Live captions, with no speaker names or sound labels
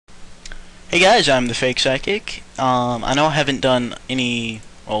Hey guys, I'm the Fake Psychic. I know I haven't done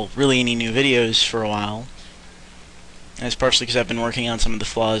really any new videos for a while. And it's partially because I've been working on some of the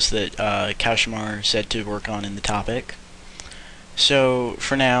flaws that Kashmar said to work on in the topic. So,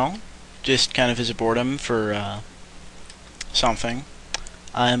 for now, just kind of as a boredom for something,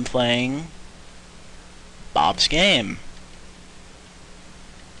 I'm playing Bob's Game.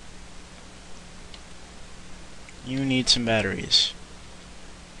 You need some batteries.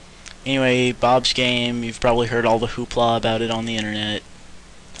 Anyway, Bob's Game, you've probably heard all the hoopla about it on the internet.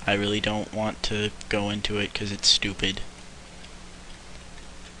 I really don't want to go into it because it's stupid.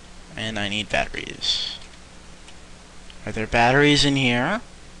 And I need batteries. Are there batteries in here?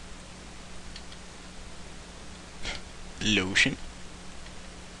 Lotion.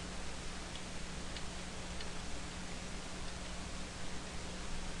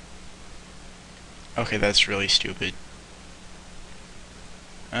 Okay, that's really stupid.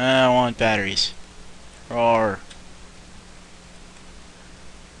 I want batteries. Roar.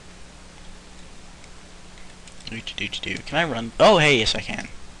 Can I run? Oh, hey, yes I can.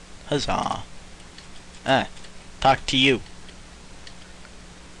 Huzzah. Talk to you.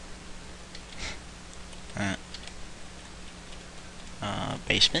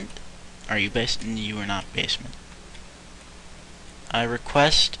 Basement? Are you basement? You are not basement. I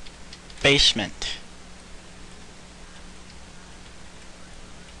request basement.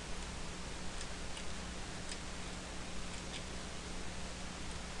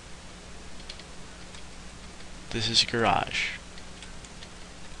 This is a garage.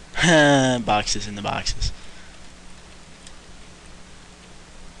 Boxes in the boxes.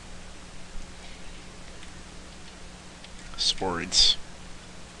 Swords.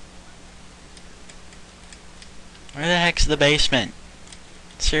 Where the heck's the basement?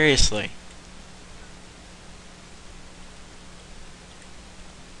 Seriously.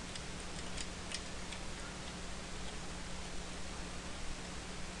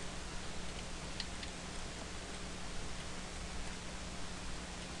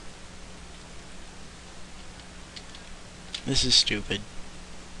 This is stupid.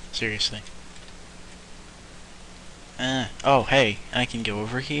 Seriously. Oh, hey, I can go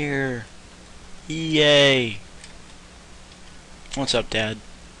over here. Yay! What's up, Dad?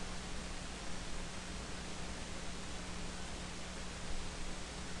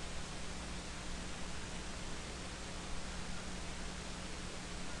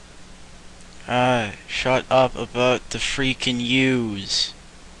 Shut up about the freaking U's.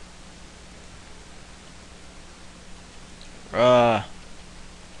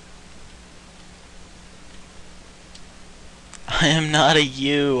 I am not a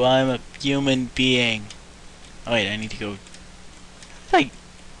U, I'm a human being. Oh wait, I need to go... How did I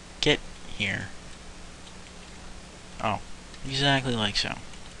get here? Oh, exactly like so.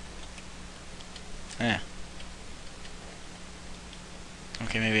 Okay,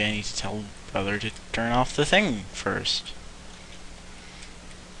 maybe I need to tell brother to turn off the thing first.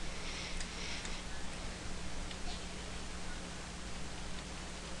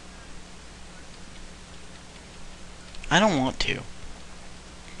 I don't want to.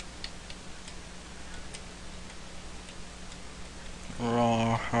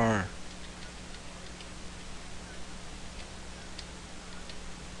 Roar.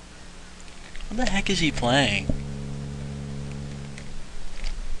 What the heck is he playing?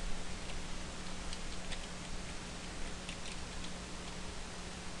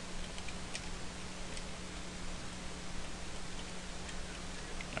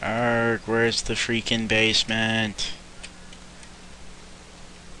 Arg, where's the freaking basement?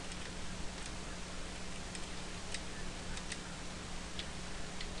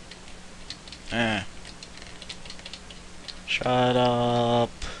 Shut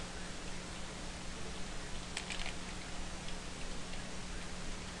up.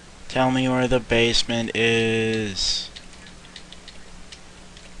 Tell me where the basement is.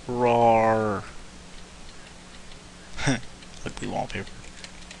 Roar. Ugly wallpaper.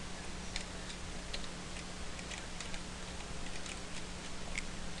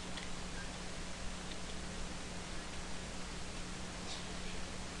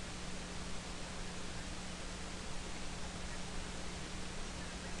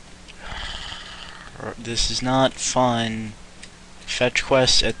 This is not fun. Fetch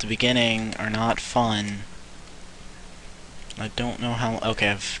quests at the beginning are not fun. I don't know how... Okay,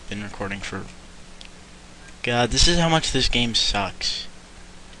 I've been recording for... God, this is how much this game sucks.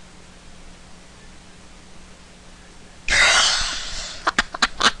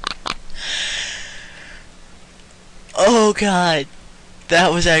 Oh God,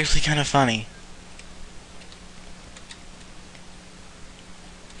 that was actually kind of funny.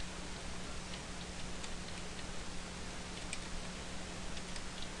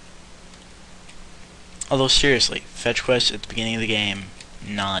 Although seriously, fetch quests at the beginning of the game,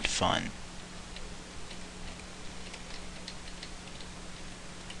 not fun.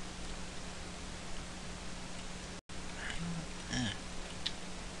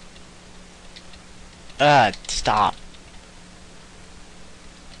 Stop.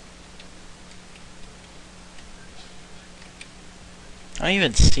 I don't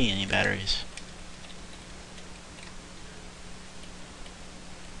even see any batteries.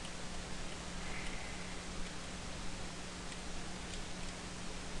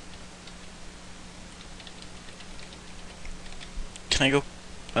 Can I go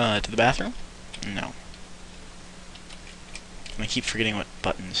to the bathroom? No. I keep forgetting what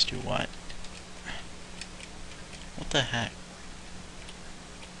buttons do what. What the heck?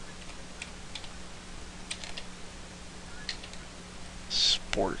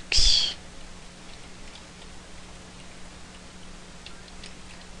 Sporks.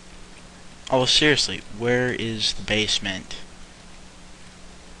 Oh, seriously, where is the basement?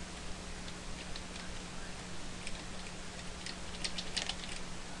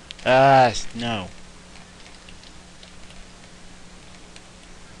 No.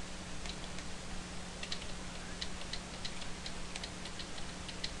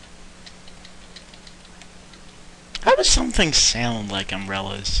 How does something sound like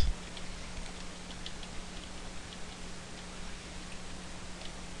umbrellas?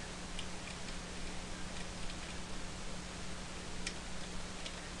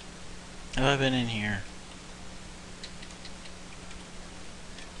 Have I been in here?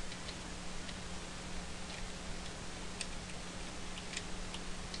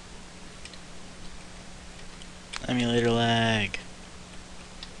 Emulator lag.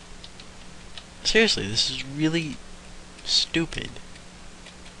 Seriously, this is really stupid.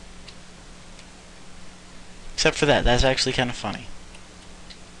 Except for that, that's actually kind of funny.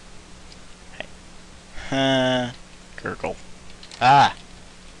 Hey. Gurgle. Ah!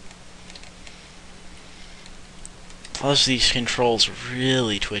 Plus these controls are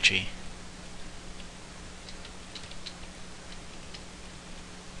really twitchy.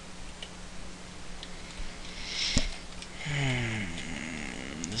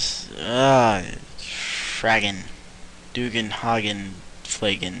 Fraggen. Dugan, Hagen,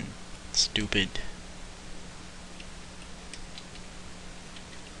 Flagen. Stupid.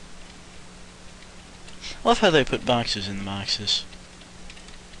 I love how they put boxes in the boxes.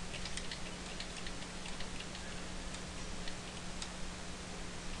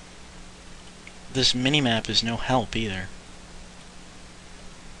 This mini-map is no help either.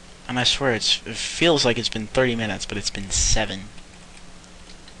 And I swear it feels like it's been 30 minutes, but it's been 7.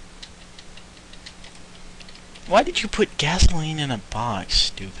 Why did you put gasoline in a box,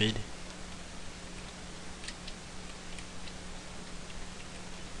 stupid?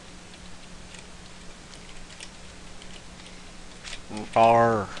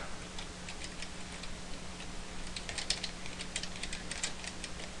 Rawr.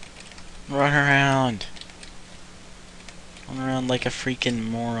 Run around. Run around like a freaking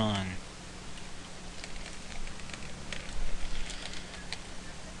moron.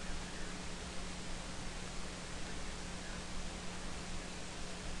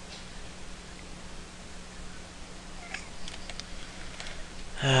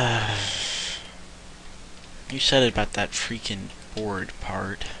 You said it about that freaking board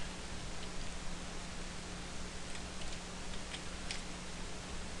part.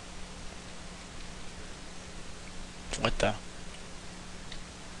 What the?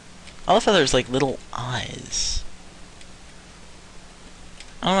 I love how there's like little eyes.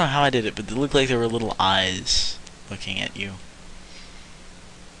 I don't know how I did it, but it looked like there were little eyes looking at you.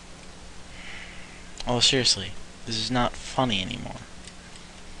 Oh, seriously. This is not funny anymore.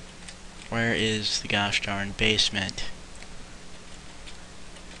 Where is the gosh darn basement?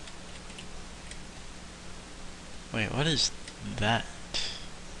 Wait, what is that?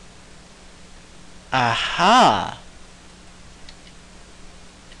 Aha!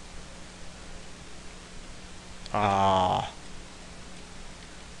 Ah.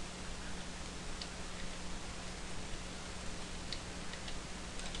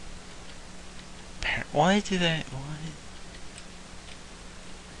 Why do they... Why?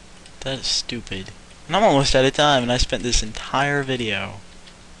 That is stupid. And I'm almost out of time, and I spent this entire video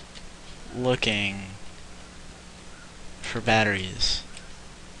looking for batteries.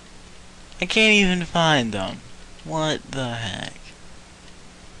 I can't even find them. What the heck?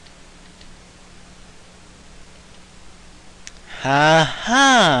 Ha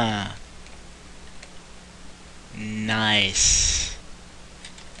ha! Nice.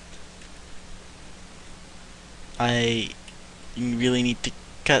 I really need to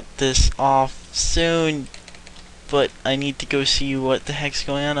cut this off soon. But I need to go see what the heck's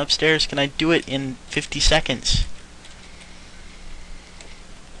going on upstairs. Can I do it in 50 seconds?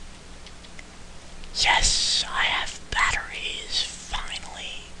 Yes, I have batteries,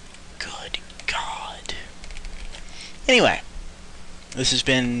 finally. Good God. Anyway, this has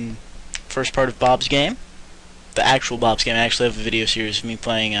been first part of Bob's Game. The actual Bob's Game. I actually have a video series of me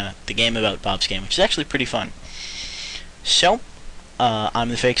playing the game about Bob's Game, which is actually pretty fun. So, I'm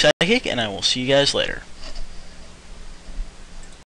the Fake Psychic, and I will see you guys later.